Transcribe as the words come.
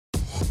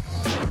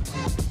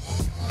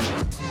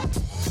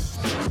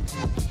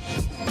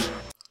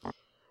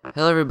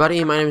Hello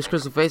everybody, my name is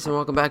CrystalFace and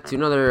welcome back to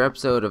another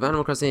episode of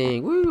Animal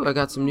Crossing. Woo! I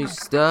got some new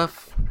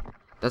stuff.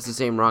 That's the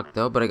same rock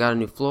though, but I got a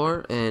new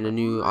floor and a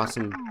new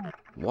awesome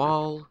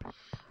wall.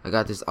 I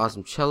got this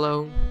awesome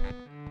cello.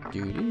 I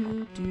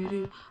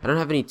don't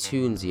have any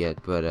tunes yet,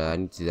 but I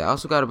need to do that. I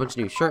also got a bunch of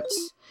new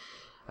shirts.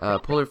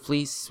 Polar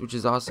Fleece, which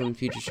is awesome.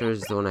 Future Shirt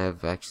is the one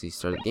I've actually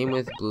started the game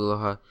with. Blue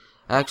Aloha.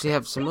 I actually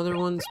have some other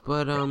ones,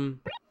 but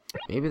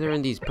maybe they're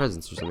in these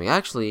presents or something.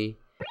 Actually,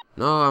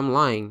 no, I'm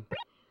lying.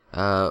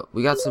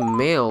 We got some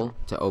mail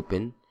to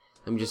open.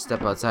 Let me just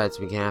step outside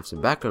so we can have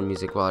some background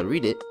music while I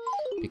read it,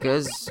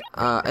 because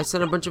I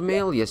sent a bunch of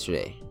mail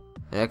yesterday.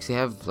 I actually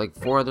have like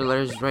 4 other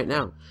letters right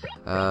now.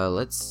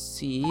 Let's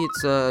see,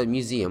 it's a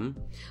museum.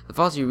 The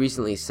fossil you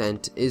recently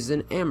sent is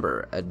an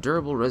amber, a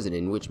durable resin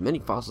in which many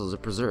fossils are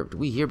preserved.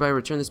 We hereby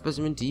return the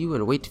specimen to you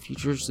and await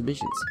future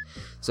submissions.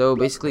 So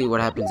basically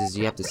what happens is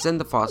you have to send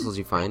the fossils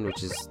you find,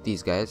 which is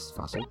these guys,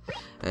 fossil,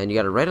 and you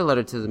gotta write a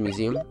letter to the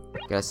museum.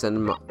 You gotta send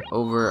them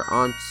over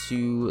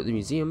onto the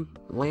museum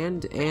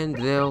land, and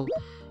they'll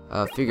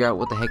figure out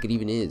what the heck it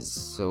even is.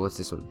 So what's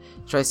this one?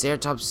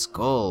 Triceratops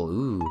skull.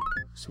 Ooh,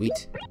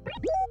 sweet.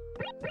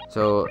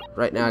 So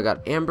right now I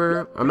got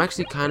amber. I'm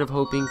actually kind of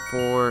hoping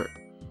for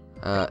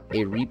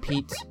a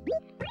repeat,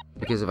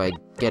 because if I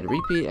get a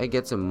repeat I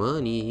get some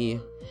money.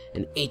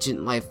 An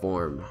ancient life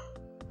form.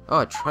 Oh,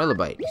 a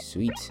trilobite.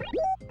 Sweet.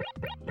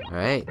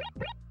 Alright.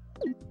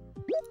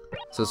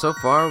 So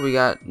far we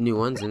got new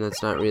ones, and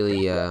that's not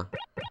really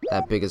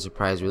that big a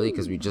surprise really,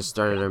 because we just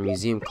started our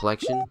museum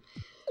collection.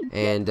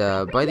 And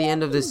by the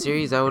end of this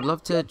series I would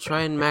love to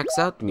try and max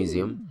out the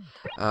museum.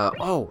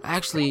 Oh,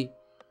 actually,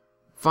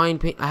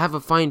 I have a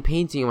fine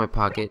painting in my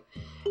pocket,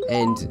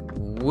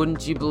 and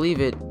wouldn't you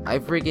believe it, I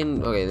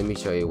freaking, okay, let me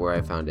show you where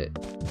I found it.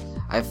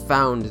 I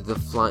found the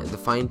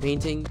fine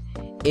painting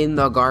in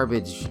the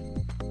garbage.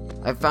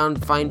 I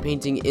found fine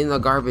painting in the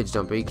garbage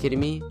dump. Are you kidding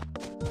me?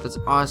 That's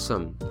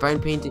awesome.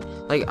 Fine painting,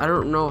 like, I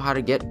don't know how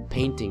to get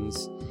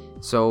paintings,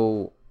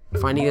 so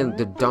finding it in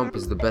the dump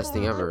is the best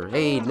thing ever.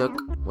 Hey Nook,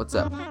 what's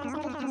up?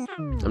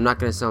 I'm not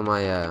gonna sell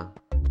my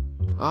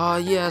oh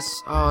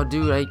yes, oh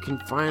dude, I can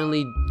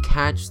finally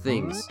catch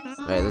things.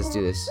 Alright, let's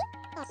do this.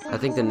 I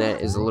think the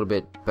net is a little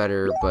bit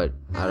better, but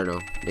I don't know,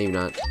 maybe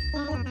not.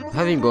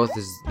 Having both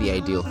is the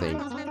ideal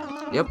thing.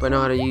 Yep, I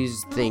know how to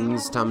use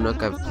things, Tom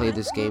Nook. I've played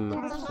this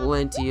game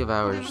plenty of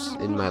hours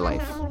in my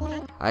life.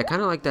 I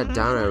kind of like that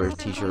Down Arrow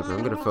t-shirt, but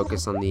I'm gonna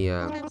focus on the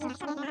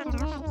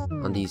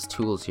on these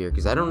tools here,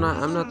 because I'm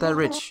not that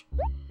rich.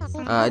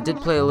 I did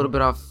play a little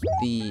bit off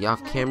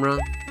camera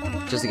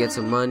just to get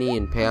some money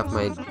and pay off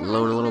my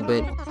loan a little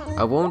bit.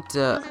 I won't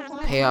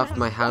pay off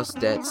my house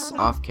debts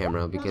off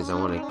camera, because I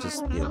want to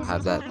just, you know,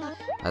 have that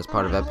as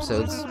part of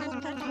episodes.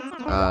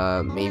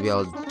 Maybe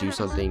I'll do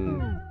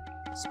something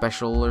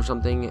special or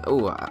something.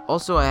 Oh,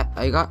 also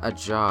I got a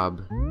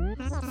job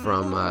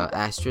from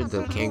Astrid,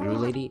 the kangaroo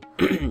lady.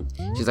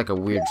 She's like a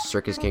weird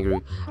circus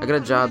kangaroo. I got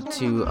a job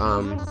to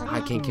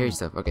I can't carry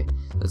stuff. Okay,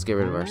 let's get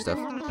rid of our stuff.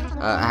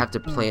 I have to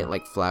plant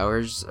like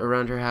flowers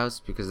around her house,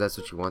 because that's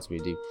what she wants me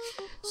to do.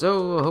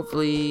 So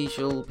hopefully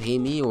she'll pay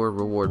me or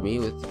reward me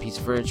with a piece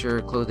of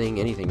furniture, clothing,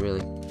 anything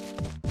really.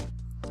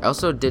 I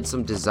also did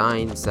some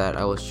designs that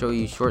I will show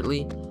you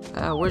shortly.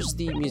 Where's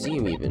the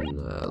museum even?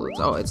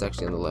 Oh, it's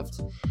actually on the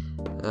left.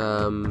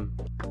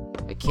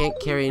 I can't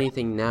carry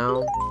anything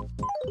now.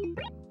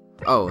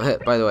 Oh,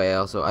 by the way,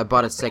 I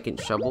bought a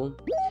second shovel,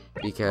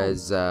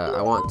 because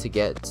I want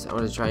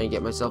to try and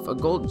get myself a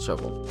golden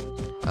shovel.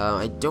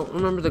 I don't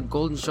remember the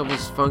golden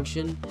shovel's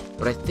function,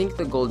 but I think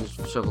the golden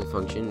shovel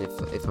function,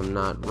 if I'm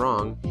not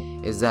wrong,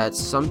 is that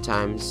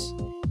sometimes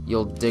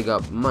you'll dig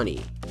up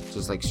money,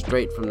 just like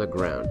straight from the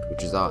ground,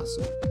 which is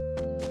awesome.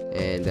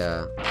 And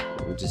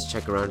we'll just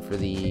check around for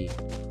the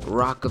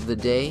rock of the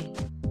day.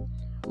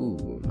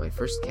 Ooh, my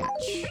first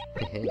catch.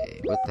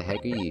 Hey, what the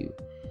heck are you?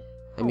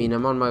 I mean,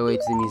 I'm on my way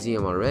to the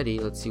museum already.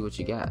 Let's see what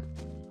you got.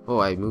 Oh,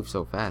 I move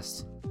so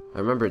fast. I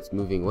remember it's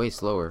moving way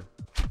slower.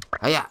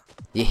 Hiya!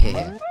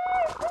 Yeah!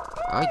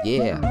 Oh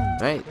yeah!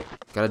 Right,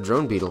 got a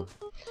drone beetle.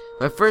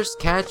 My first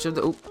catch of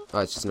the... Oh,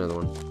 it's just another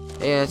one.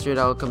 Hey Astrid,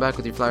 I'll come back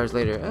with your flowers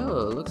later.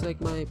 Oh, it looks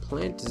like my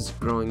plant is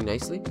growing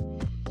nicely.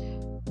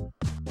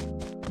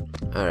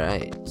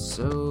 Alright,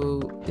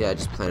 so... yeah, I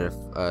just planted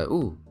a...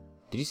 ooh!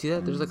 Did you see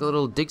that? There's like a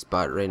little dig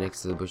spot right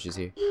next to the bushes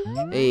here.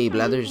 Hey,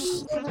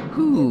 Blathers.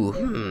 Ooh,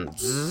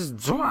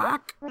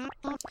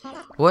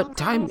 what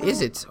time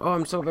is it? Oh,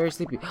 I'm so very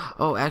sleepy.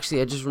 Oh,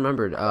 actually, I just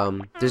remembered.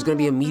 There's gonna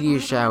be a meteor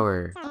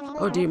shower.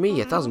 Oh, dear me,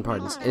 1,000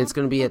 pardons. And it's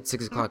gonna be at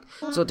 6 o'clock.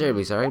 So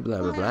terribly sorry, blah,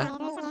 blah, blah.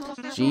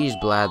 Jeez,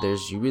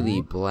 Blathers, you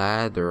really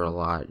blather a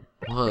lot.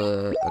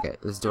 Okay,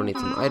 let's donate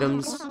some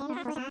items.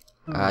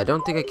 I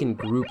don't think I can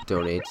group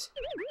donate.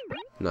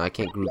 No, I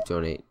can't group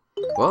donate.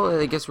 Well,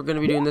 I guess we're gonna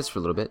be doing this for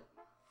a little bit.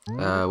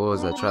 What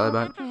was that,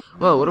 trilobite?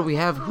 Well, what do we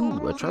have?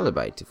 Who? A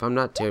trilobite, if I'm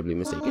not terribly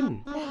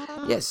mistaken.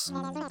 Yes.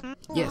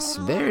 Yes,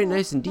 very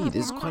nice indeed.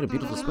 This is quite a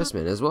beautiful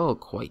specimen as well,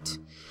 quite.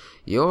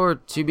 You're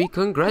to be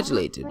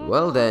congratulated.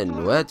 Well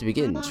then, where to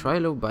begin?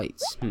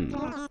 Trilobites.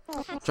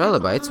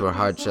 Trilobites were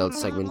hard-shelled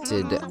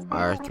segmented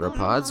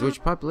arthropods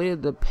which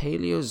populated the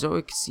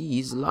Paleozoic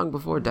seas long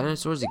before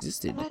dinosaurs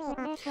existed.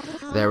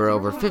 There were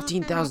over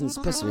 15,000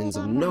 specimens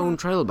of known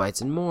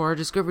trilobites and more are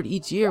discovered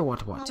each year,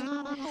 what.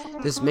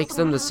 This makes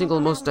them the single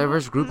most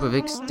diverse group of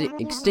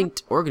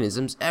extinct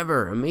organisms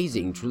ever.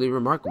 Amazing, truly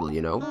remarkable,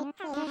 you know.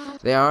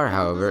 They are,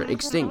 however,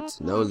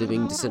 extinct. No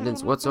living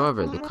descendants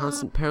whatsoever. The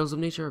constant perils of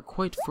nature are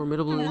quite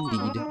formidable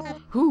indeed.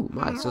 Whew,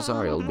 my, so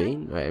sorry, old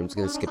Bane. Alright, I'm just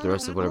gonna skip the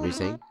rest of whatever he's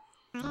saying.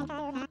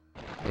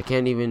 I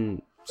can't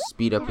even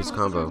speed up his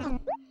combo.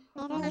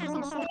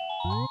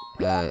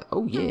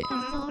 Oh yeah.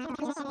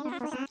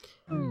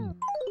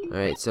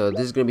 Alright, so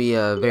this is gonna be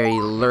a very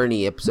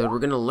learny episode. We're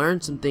gonna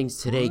learn some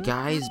things today,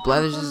 guys.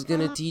 Blathers is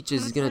gonna teach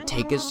us. He's gonna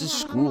take us to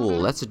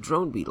school. That's a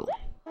drone beetle.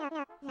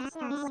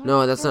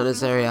 No, that's not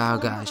necessary. Oh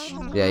gosh.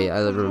 Yeah,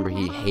 I remember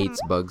he hates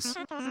bugs.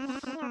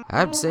 I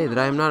have to say that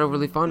I am not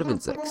overly fond of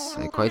insects.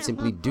 I quite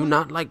simply do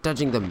not like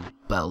touching them.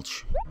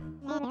 Belch.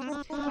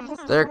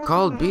 They're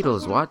called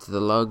beetles, what? The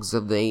lugs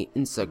of the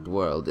insect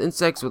world.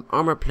 Insects with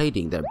armor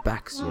plating their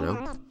backs, you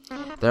know.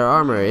 Their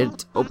armor,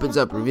 it opens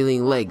up,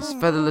 revealing legs,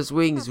 featherless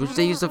wings, which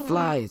they use to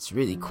fly. It's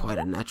really quite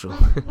unnatural.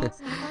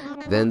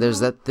 Then there's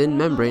that thin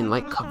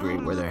membrane-like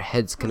covering where their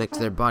heads connect to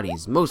their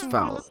bodies. Most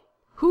foul.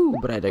 Whew,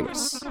 but I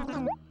digress.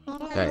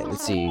 Alright,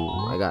 let's see.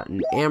 I got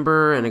an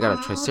amber and I got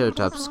a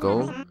triceratops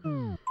skull.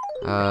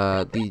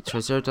 The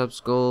triceratops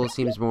skull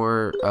seems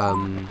more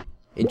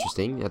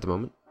interesting at the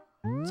moment.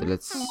 So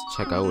let's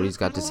check out what he's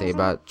got to say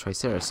about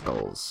triceratops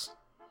skulls.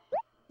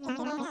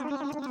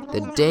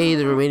 The day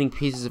the remaining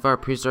pieces of our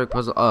prehistoric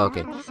puzzle. Oh,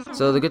 okay.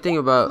 So the good thing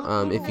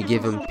about if you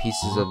give him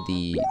pieces of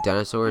the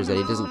dinosaur is that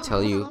he doesn't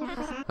tell you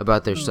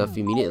about their stuff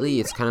immediately.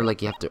 It's kind of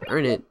like you have to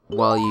earn it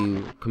while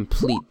you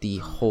complete the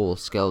whole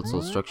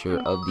skeletal structure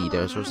of the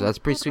dinosaur. So that's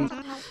pretty sweet.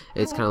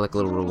 It's kind of like a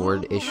little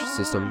reward-ish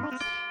system.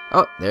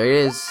 Oh, there it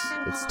is.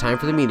 It's time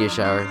for the meteor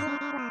shower.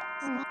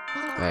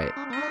 Alright.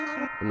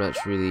 I'm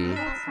not really...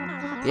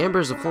 The amber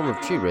is a form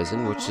of tree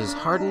resin which has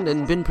hardened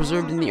and been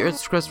preserved in the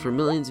Earth's crust for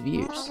millions of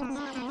years.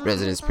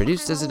 Resin is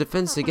produced as a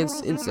defense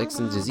against insects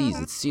and disease.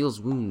 It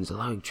seals wounds,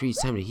 allowing trees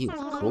time to heal.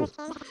 Cool.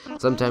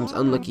 Sometimes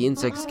unlucky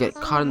insects get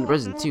caught in the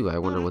resin too. I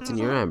wonder what's in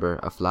your amber.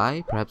 A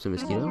fly? Perhaps a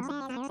mosquito?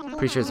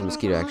 Pretty sure it's a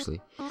mosquito actually.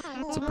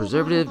 It's a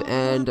preservative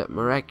and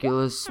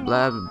miraculous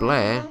blah blah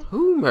blah.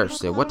 Who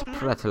mercy, what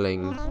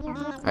prattling.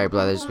 Alright,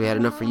 Blathers, we had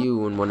enough for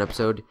you in one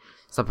episode.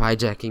 Stop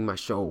hijacking my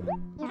show.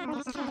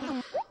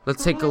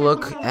 Let's take a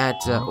look at,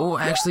 oh,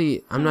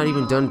 actually, I'm not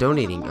even done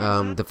donating.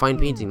 The fine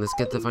painting. Let's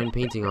get the fine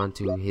painting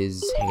onto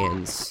his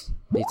hands.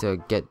 Need to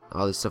get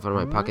all this stuff out of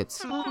my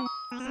pockets.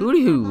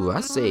 Hooty-hoo,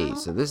 I say.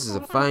 So this is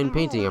a fine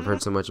painting I've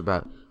heard so much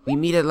about. We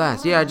meet at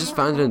last. Yeah, I just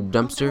found it in a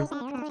dumpster.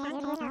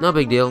 No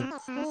big deal.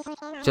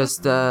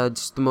 Just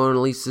the Mona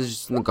Lisa's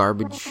just in the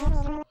garbage.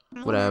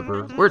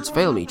 Whatever. Words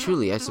fail me,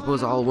 truly. I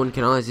suppose all one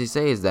can honestly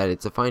say is that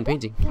it's a fine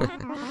painting.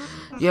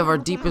 You have our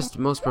deepest,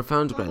 most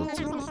profound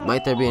gratitude.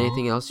 Might there be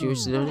anything else you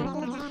wish to donate?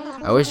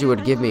 I wish you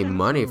would give me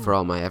money for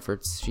all my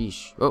efforts.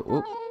 Sheesh.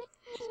 Oh.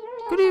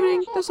 Good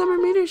evening. The summer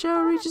meteor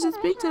shower reaches its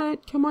peak tonight.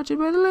 Come watch it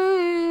by the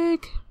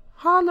lake.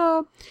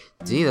 Holla.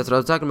 See, that's what I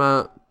was talking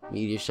about.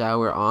 Meteor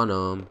shower on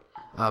them.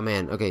 Oh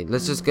man. Okay,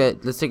 let's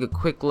take a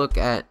quick look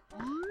at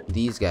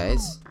these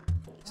guys.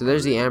 So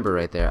there's the amber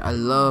right there. I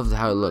love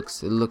how it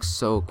looks. It looks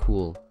so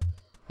cool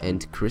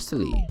and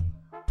crystally.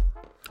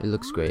 It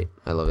looks great.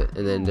 I love it.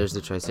 And then there's the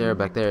Tricera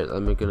back there.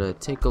 I'm gonna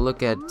take a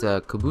look at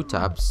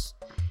Kabutops.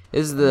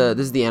 This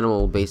is the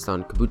animal based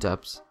on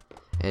Kabutops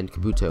and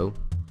Kabuto,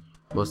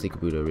 mostly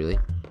Kabuto really,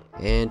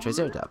 and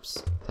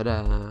Triceratops.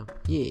 Ta-da!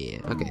 Yeah.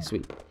 Okay,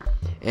 sweet.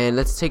 And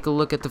let's take a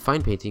look at the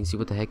fine painting, see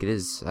what the heck it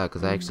is,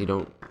 because I actually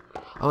don't.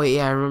 Oh wait,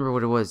 yeah, I remember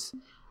what it was,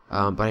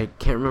 but I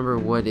can't remember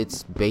what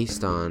it's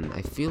based on.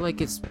 I feel like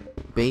it's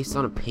based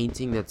on a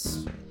painting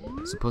that's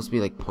supposed to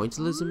be like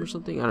pointillism or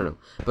something. I don't know,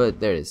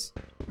 but there it is.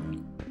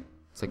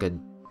 It's like a,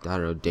 I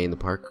don't know, day in the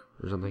park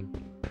or something.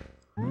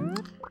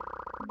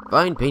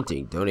 Fine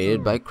painting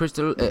donated by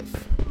CrystalFace.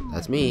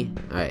 That's me.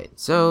 Alright,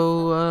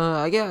 so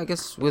yeah, I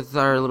guess with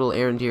our little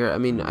errand here, I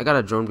mean, I got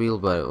a drone beetle,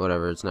 but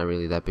whatever, it's not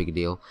really that big a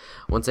deal.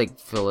 Once I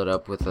fill it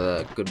up with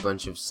a good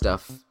bunch of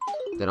stuff,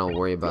 then I'll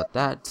worry about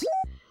that.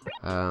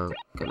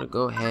 Gonna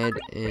go ahead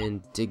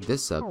and dig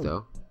this up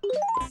though.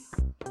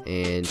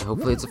 And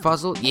hopefully it's a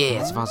fossil. Yeah,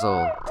 it's a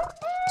fossil.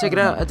 Check it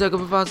out, I dug up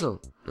a fossil.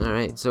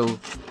 Alright, so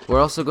we're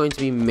also going to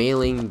be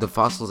mailing the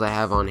fossils I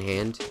have on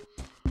hand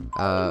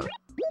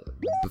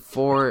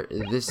before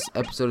this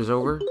episode is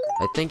over.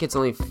 I think it's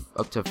only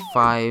up to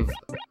 5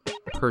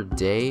 per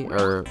day,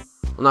 or,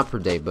 well, not per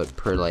day, but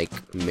per,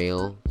 like,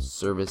 mail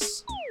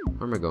service.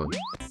 Where am I going?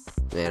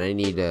 Man, I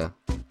need I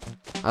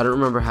don't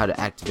remember how to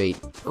activate.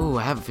 Oh,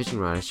 I have a fishing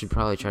rod. I should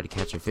probably try to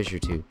catch a fish or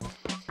two.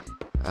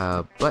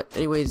 But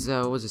anyways,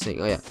 what was I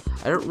saying? Oh yeah,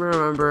 I don't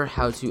remember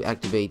how to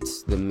activate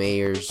the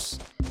mayor's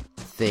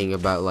thing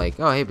about, like,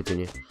 oh hey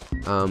Petunia,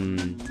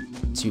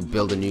 to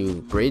build a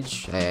new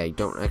bridge. I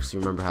don't actually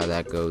remember how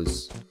that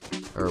goes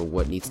or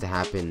what needs to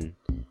happen.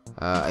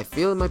 I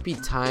feel it might be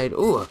tied.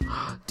 Oh,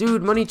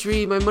 dude, money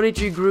tree! My money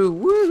tree grew.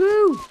 Woohoo!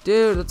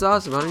 Dude, that's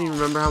awesome. I don't even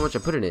remember how much I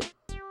put in it.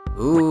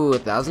 Ooh,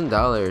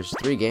 $1,000.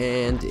 3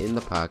 grand in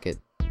the pocket.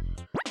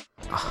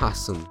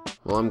 Awesome.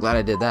 Well, I'm glad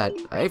I did that.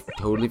 I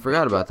totally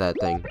forgot about that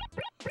thing.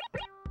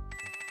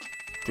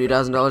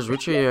 $3,000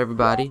 richer here,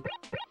 everybody.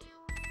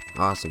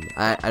 Awesome.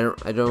 I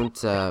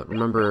don't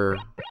remember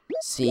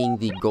seeing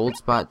the gold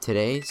spot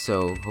today,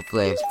 so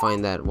hopefully I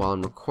find that while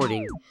I'm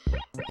recording,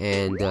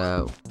 and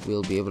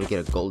we'll be able to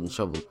get a golden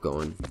shovel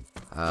going.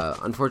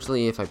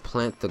 Unfortunately, if I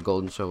plant the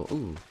golden shovel...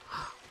 Ooh,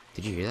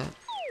 did you hear that?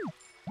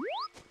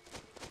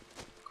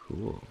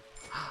 Cool.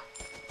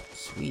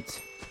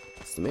 Sweet.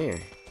 It's the mayor.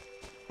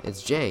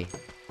 It's Jay.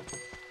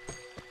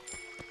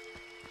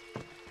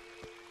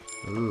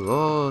 Ooh,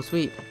 oh,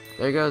 sweet.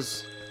 There he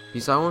goes.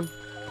 You saw one?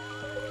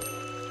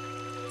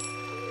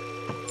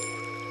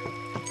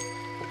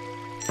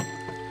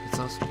 It's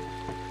awesome.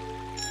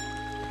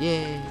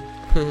 Yay!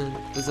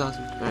 This is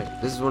awesome.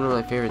 Alright, this is one of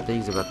my favorite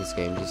things about this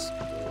game. Just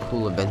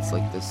cool events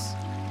like this.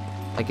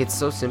 Like, it's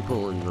so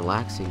simple and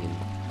relaxing,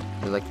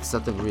 and like, it's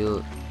not the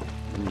real...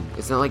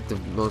 It's not like the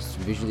most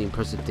visually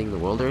impressive thing in the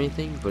world or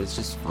anything, but it's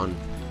just fun.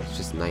 It's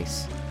just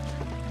nice.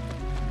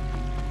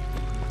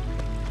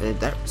 And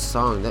that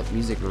song, that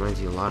music reminds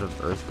me a lot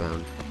of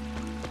Earthbound.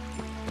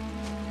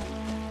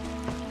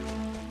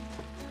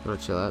 Wanna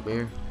chill out,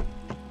 Mayor?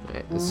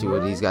 Alright, let's see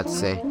what he's got to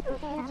say.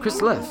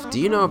 Crystal F, do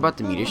you know about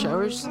the meteor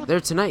showers? They're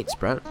tonight,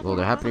 Sprout. Well,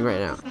 they're happening right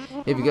now.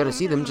 If you gotta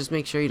see them, just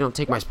make sure you don't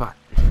take my spot.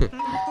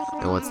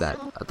 And what's that?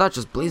 A thought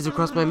just blazed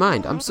across my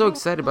mind. I'm so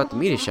excited about the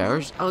meteor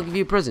showers. I'll give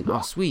you a present. Oh,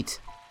 sweet.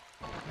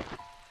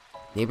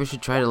 Neighbor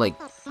should try to, like,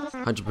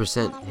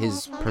 100%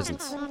 his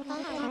presents.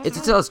 It's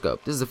a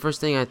telescope. This is the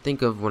first thing I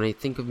think of when I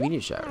think of meteor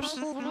showers.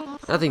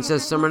 Nothing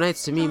says summer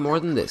nights to me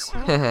more than this.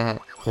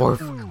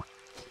 Horf.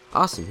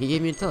 Awesome, he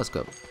gave me a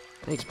telescope.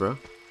 Thanks, bro.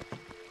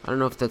 I don't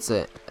know if that's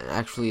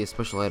actually a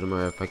special item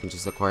or if I can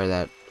just acquire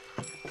that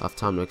off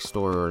Tom Nook's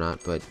store or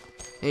not, but...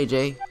 Hey,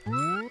 Jay.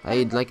 How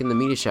you liking the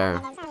meteor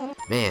shower?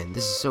 Man,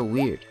 this is so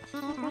weird.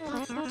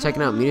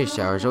 Checking out meteor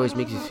showers always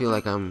makes me feel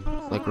like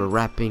we're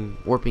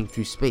warping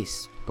through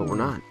space, but we're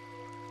not.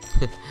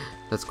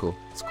 That's cool.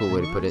 That's a cool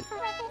way to put it.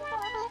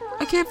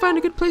 I can't find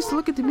a good place to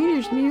look at the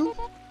meteors, Mew.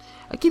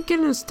 I keep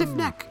getting a stiff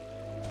neck.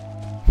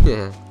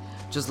 Yeah,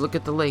 just look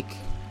at the lake.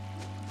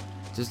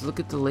 Just look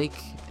at the lake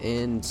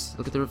and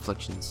look at the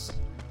reflections.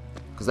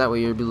 Because that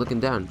way you'll be looking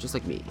down, just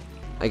like me.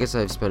 I guess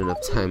I've spent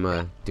enough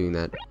time doing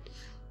that.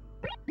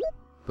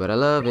 But I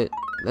love it.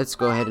 Let's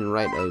go ahead and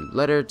write a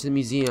letter to the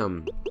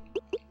museum.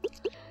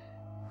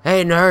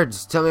 Hey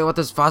nerds, tell me what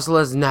this fossil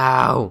is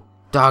now.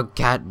 Dog,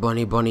 cat,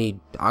 bunny,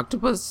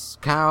 octopus,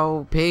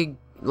 cow, pig,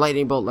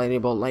 lightning bolt, blah.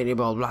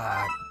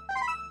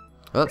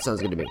 Well, that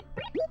sounds good to me.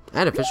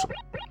 And official.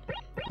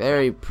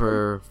 Very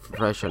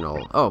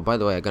professional. Oh, by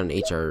the way, I got an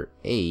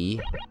HRA.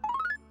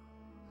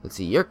 Let's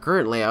see, your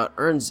current layout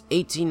earns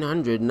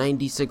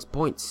 1,896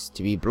 points.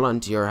 To be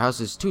blunt, your house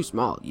is too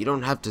small. You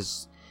don't have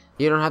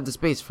the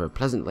space for a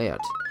pleasant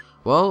layout.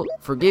 Well,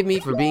 forgive me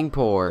for being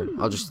poor.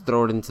 I'll just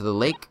throw it into the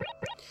lake.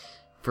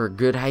 For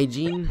good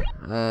hygiene.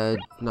 Not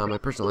my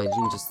personal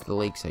hygiene, just the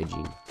lake's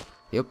hygiene.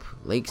 Yep,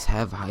 lakes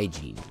have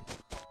hygiene.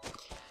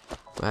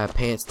 My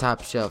pants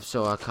top shelf,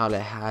 so I call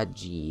it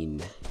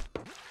hygiene.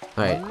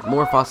 Alright,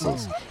 more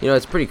fossils. You know,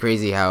 it's pretty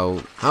crazy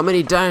how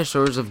many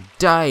dinosaurs have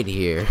died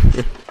here.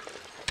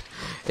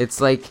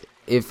 It's like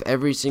if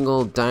every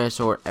single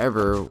dinosaur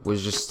ever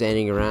was just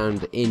standing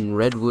around in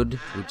Redwood,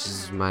 which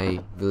is my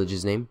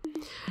village's name,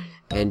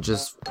 and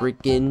just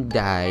freaking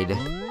died.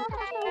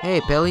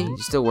 Hey, Pelly, you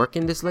still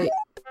working this late?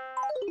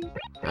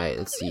 Alright,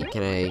 let's see.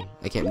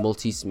 I can't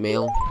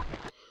multi-mail.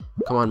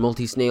 Come on,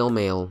 multi-snail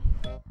mail.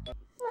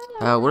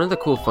 One of the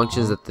cool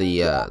functions that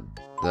the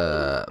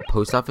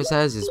post office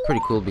has is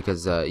pretty cool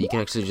because you can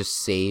actually just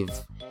save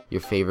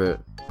your favorite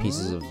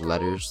pieces of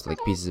letters, like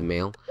pieces of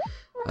mail.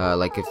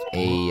 Like if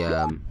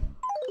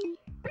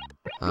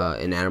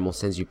an animal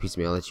sends you a piece of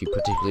mail that you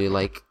particularly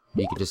like,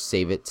 you can just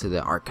save it to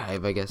the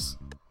archive, I guess.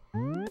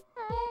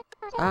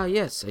 Ah,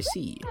 yes, I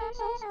see.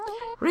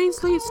 Rain,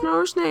 sleet, snow,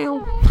 or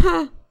snail.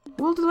 Ha!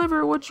 We'll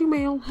deliver what you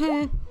mail.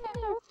 Ha!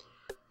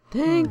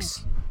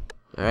 Thanks.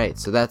 Alright,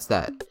 so that's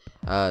that.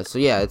 So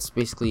yeah, it's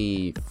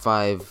basically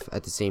 5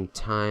 at the same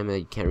time.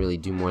 You can't really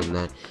do more than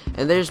that.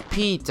 And there's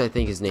Pete, I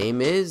think his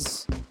name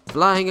is.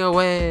 Flying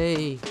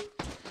away.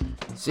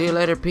 See you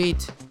later,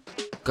 Pete.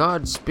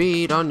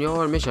 Godspeed on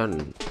your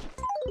mission.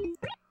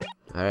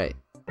 Alright.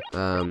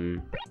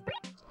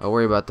 I'll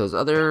worry about those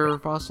other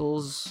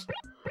fossils.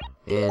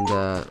 And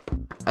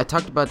I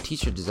talked about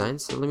t-shirt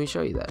designs, so let me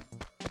show you that.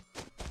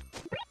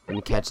 Let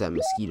me catch that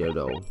mosquito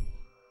though.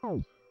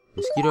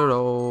 Mosquito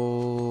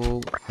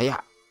though. Hiya.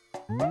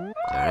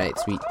 Alright,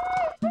 sweet.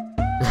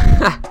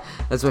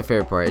 That's my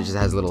favorite part. It just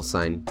has a little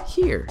sign.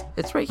 Here.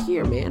 It's right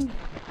here, man.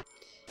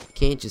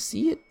 Can't you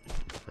see it?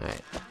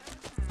 Alright.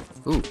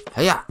 Ooh.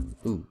 Hiya.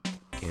 Ooh.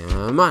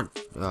 Come on.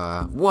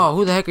 Whoa,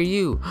 who the heck are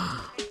you?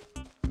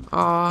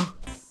 Aw.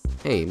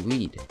 Hey,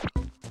 weed.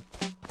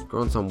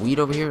 Growing some weed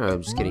over here?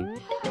 I'm just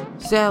kidding.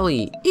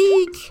 Sally.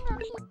 Eek.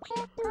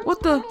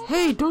 What the?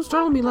 Hey, don't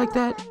startle me like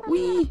that.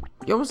 Wee.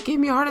 You almost gave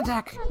me a heart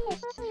attack.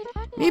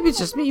 Maybe it's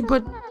just me,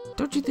 but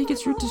don't you think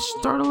it's rude to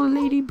startle a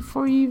lady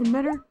before you even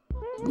met her?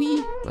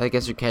 Wee. I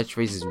guess your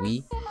catchphrase is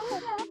wee.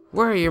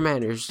 Where are your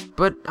manners?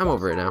 But I'm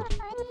over it now.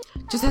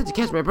 Just had to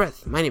catch my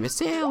breath. My name is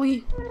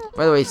Sally.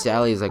 By the way,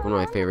 Sally is like one of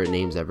my favorite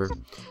names ever.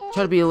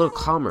 Try to be a little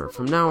calmer.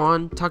 From now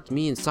on, talk to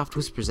me in soft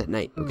whispers at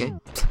night, okay?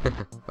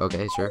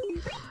 Okay, sure.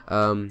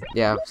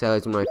 Yeah,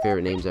 Sally's one of my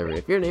favorite names ever.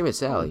 If your name is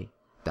Sally,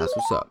 that's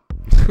what's up.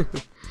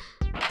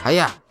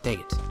 Hiya! Dang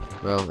it.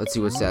 Well, let's see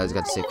what Sally's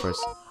got to say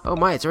first. Oh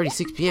my, it's already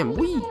 6 p.m.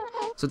 Whee!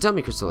 So tell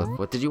me, CrystalFace,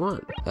 what did you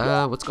want?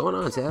 What's going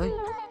on, Sally?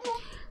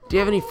 Do you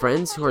have any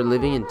friends who are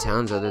living in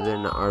towns other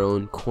than our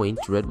own quaint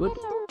Redwood?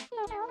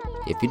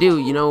 If you do,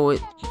 you know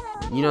what?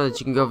 You know that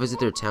you can go visit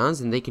their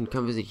towns and they can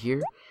come visit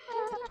here?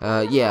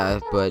 Yeah,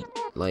 but,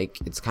 like,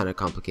 it's kind of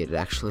complicated,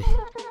 actually.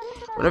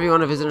 Whenever you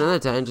want to visit another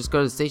town, just go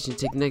to the station and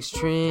take the next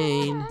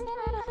train.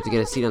 But to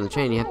get a seat on the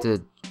train, you have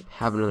to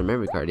have another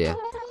memory card, yeah.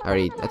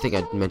 I think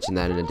I mentioned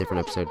that in a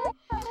different episode.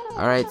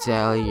 Alright,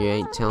 Sally, you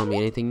ain't telling me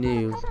anything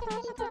new.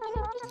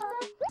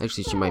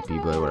 Actually, she might be,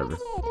 but whatever.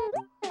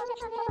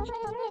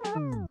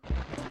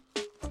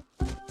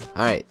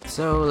 Alright,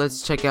 so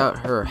let's check out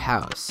her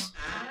house.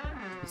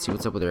 Let's see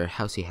what's up with her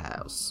housey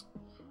house.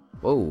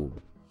 Whoa,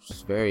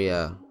 it's very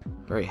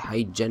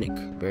hygienic,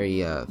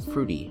 very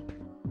fruity.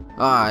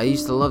 Ah, I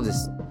used to love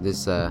this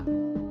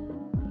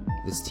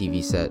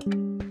TV set.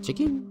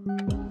 Chicken?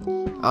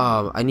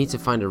 I need to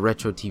find a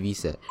retro TV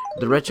set.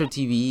 The retro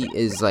TV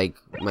is like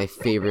my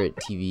favorite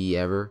TV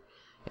ever,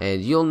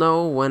 and you'll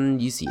know when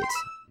you see it.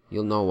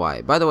 You'll know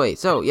why. By the way,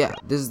 so yeah,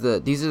 these are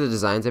the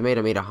designs I made.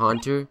 I made a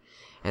Haunter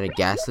and a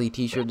Ghastly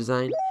t-shirt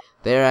design.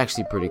 They're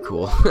actually pretty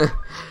cool.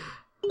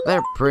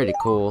 They're pretty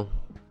cool.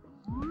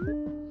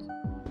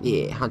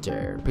 Yeah,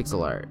 Hunter,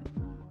 pixel art.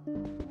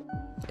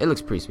 It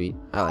looks pretty sweet.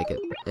 I like it.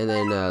 And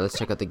then let's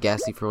check out the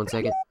Ghastly for 1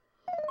 second.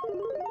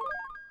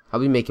 I'll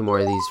be making more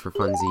of these for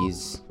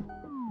funsies.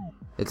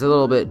 It's a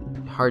little bit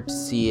hard to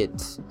see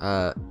it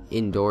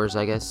indoors,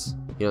 I guess.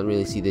 You don't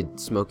really see the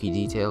smoky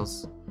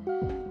details.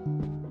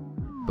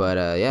 But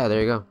yeah,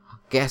 there you go.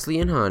 Ghastly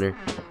and Haunter.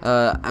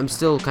 I'm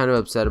still kind of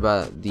upset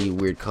about the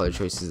weird color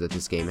choices that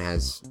this game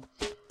has.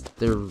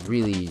 They're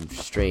really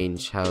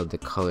strange how the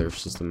color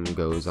system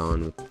goes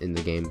on in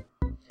the game.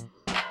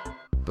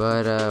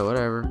 But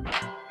whatever.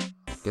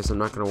 Guess I'm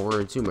not gonna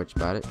worry too much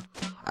about it.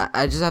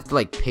 I just have to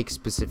like pick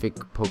specific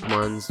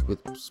Pokemons with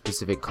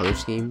specific color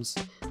schemes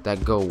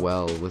that go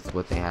well with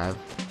what they have,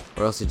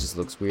 or else it just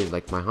looks weird.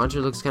 Like my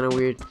Haunter looks kind of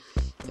weird,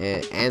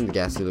 and the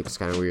Ghastly looks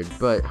kind of weird,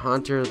 but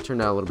Haunter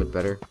turned out a little bit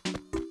better.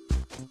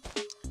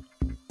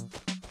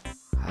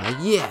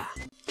 Yeah.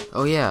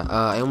 Oh yeah,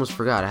 I almost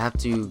forgot. I have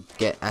to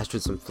get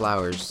Astrid some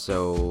flowers,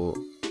 so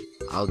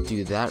I'll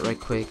do that right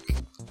quick.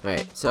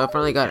 Alright, so I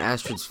finally got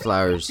Astrid's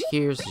flowers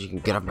here, so she can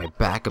get off my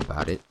back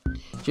about it.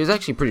 She was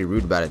actually pretty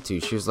rude about it too.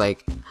 She was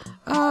like,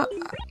 I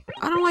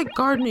don't like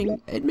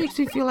gardening. It makes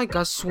me feel like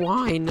a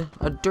swine,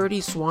 a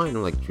dirty swine.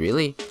 I'm like,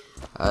 really?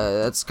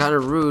 That's kind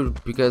of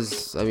rude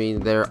because, I mean,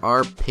 there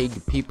are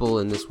pig people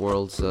in this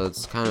world, so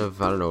it's kind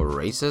of, I don't know,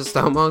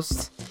 racist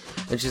almost.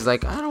 And she's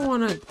like, I don't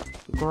want to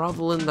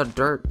grovel in the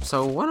dirt,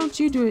 so why don't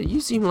you do it? You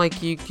seem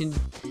like you can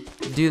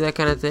do that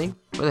kind of thing.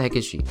 Where the heck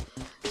is she?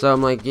 So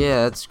I'm like,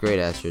 yeah, that's great,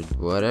 Astrid.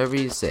 Whatever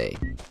you say.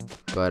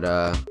 But,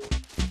 I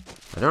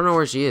don't know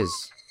where she is.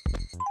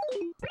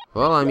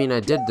 Well, I mean, I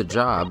did the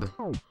job.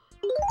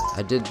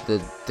 I did the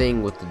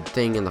thing with the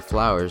thing and the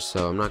flowers,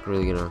 so I'm not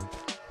really gonna...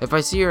 If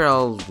I see her,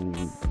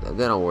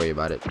 then I'll worry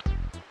about it.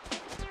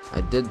 I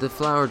did the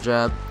flower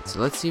job, so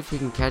let's see if we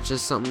can catch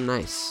us something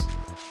nice.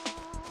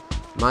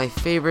 My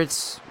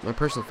favorites, my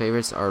personal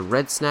favorites, are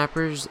red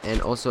snappers,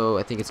 and also,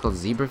 I think it's called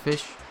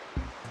zebrafish.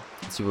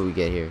 Let's see what we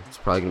get here. It's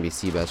probably gonna be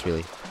sea bass,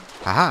 really.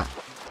 Haha!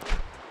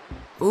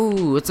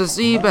 Ooh, it's a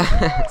sea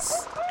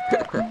bass!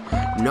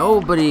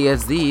 Nobody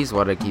gets these.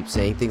 Why do I keep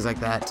saying things like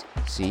that?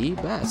 Sea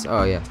bass.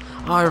 Oh yeah.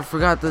 Oh, I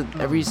forgot that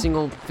every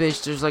single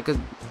fish there's like a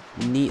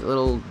neat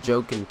little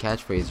joke and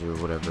catchphrase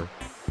or whatever.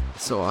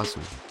 It's so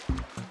awesome.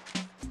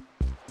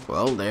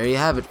 Well, there you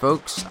have it,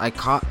 folks. I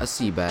caught a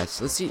sea bass.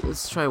 Let's see.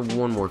 Let's try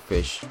one more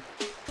fish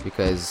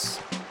because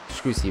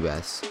screw sea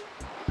bass.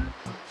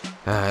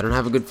 I don't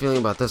have a good feeling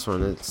about this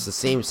one. It's the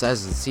same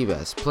size as the sea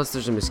bass. Plus,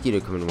 there's a mosquito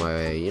coming my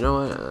way. You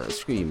know what?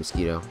 Screw you,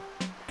 mosquito.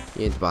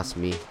 You ain't the boss of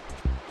me.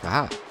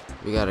 Aha.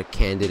 We got a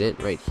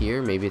candidate right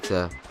here. Maybe it's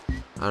a,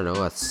 I don't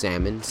know, a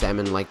salmon.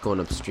 Salmon like going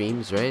up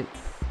streams, right?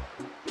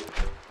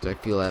 So I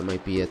feel that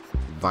might be a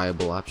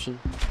viable option.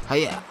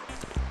 Hiya!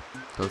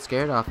 Don't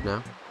scare it off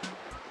now.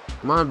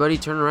 Come on, buddy,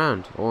 turn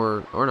around.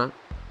 Or not.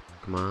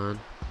 Come on.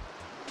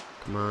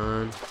 Come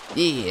on.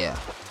 Yeah!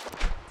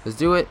 Let's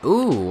do it.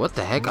 Ooh, what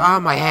the heck? Ah,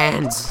 my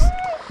hands!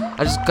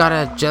 I just got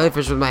a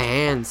jellyfish with my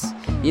hands.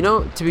 You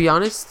know, to be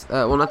honest,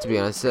 well, not to be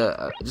honest,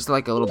 just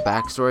like a little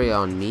backstory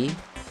on me.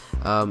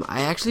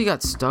 I actually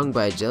got stung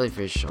by a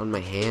jellyfish on my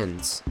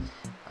hands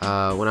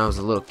when I was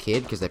a little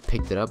kid because I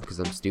picked it up because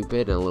I'm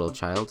stupid and a little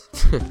child.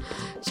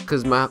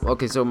 Because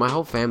so my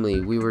whole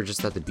family, we were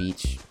just at the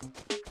beach,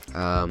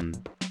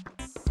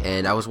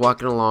 and I was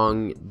walking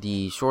along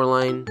the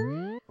shoreline,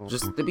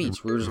 just the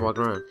beach. We were just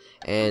walking around,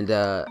 and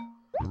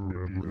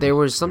there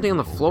was something on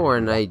the floor,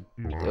 and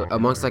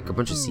amongst like a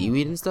bunch of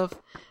seaweed and stuff,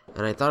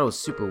 and I thought it was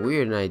super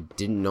weird, and I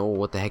didn't know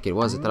what the heck it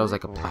was. I thought it was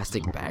like a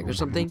plastic bag or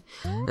something,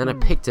 and I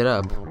picked it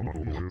up,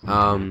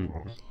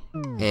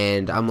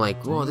 and I'm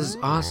like, whoa, this is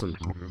awesome.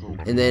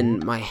 And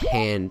then my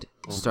hand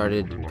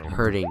started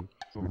hurting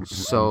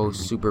so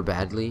super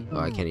badly. Oh,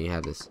 I can't even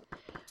have this.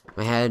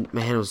 My hand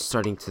was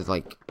starting to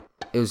like,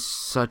 it was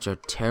such a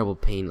terrible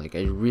pain. Like,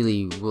 I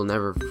really will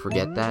never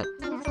forget that.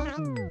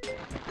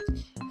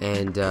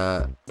 And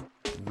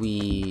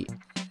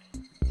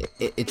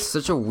it's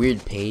such a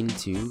weird pain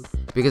too,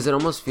 because it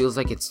almost feels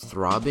like it's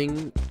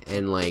throbbing,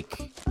 and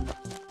like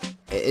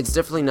it's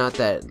definitely not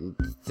that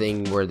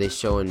thing where they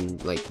show in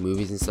like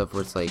movies and stuff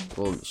where it's like,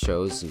 well,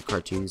 shows and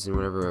cartoons and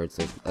whatever, where it's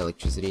like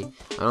electricity.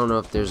 I don't know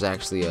if there's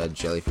actually a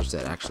jellyfish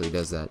that actually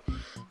does that,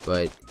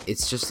 but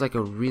it's just like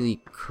a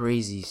really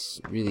crazy,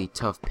 really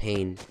tough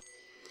pain.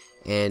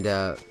 And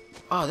oh,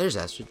 there's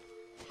Astrid.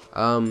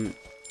 And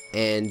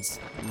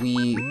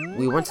we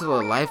went to the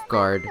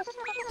lifeguard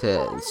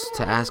to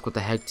ask what the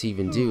heck to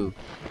even do,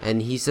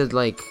 and he said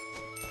like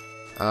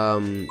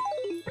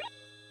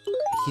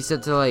he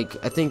said to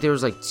like, I think there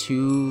was like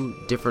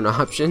 2 different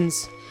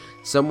options.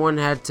 Someone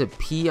had to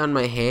pee on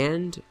my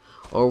hand,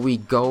 or we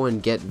go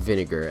and get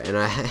vinegar. And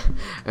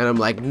I'm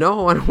like,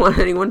 no, I don't want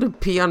anyone to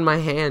pee on my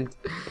hand.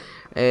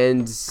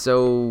 And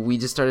so we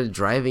just started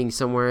driving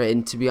somewhere,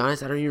 and to be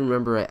honest, I don't even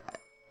remember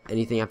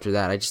anything after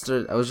that. I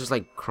was just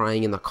like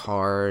crying in the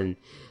car, and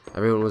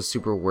everyone was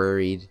super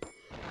worried.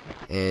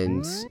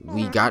 And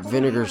we got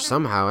vinegar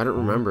somehow. I don't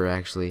remember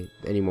actually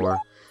anymore.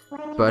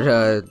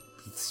 But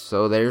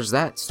so there's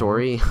that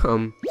story.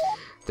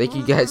 Thank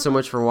you guys so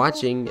much for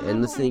watching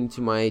and listening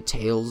to my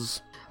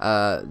tales.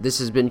 This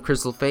has been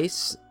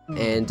CrystalFace,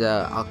 and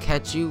I'll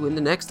catch you in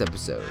the next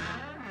episode.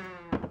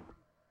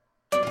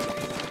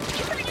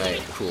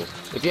 Alright, cool.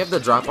 If you have the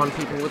drop on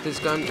people with this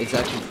gun, it's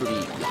actually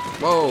pretty...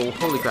 Whoa,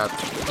 holy crap.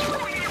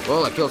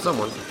 Well, I killed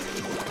someone.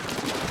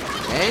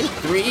 And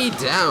 3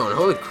 down.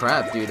 Holy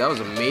crap, dude, that was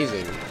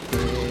amazing.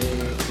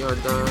 And you're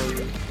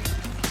done.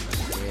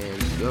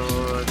 And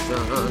you're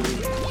done.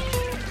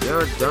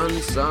 You're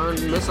done,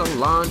 son. Missile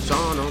launch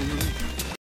on them.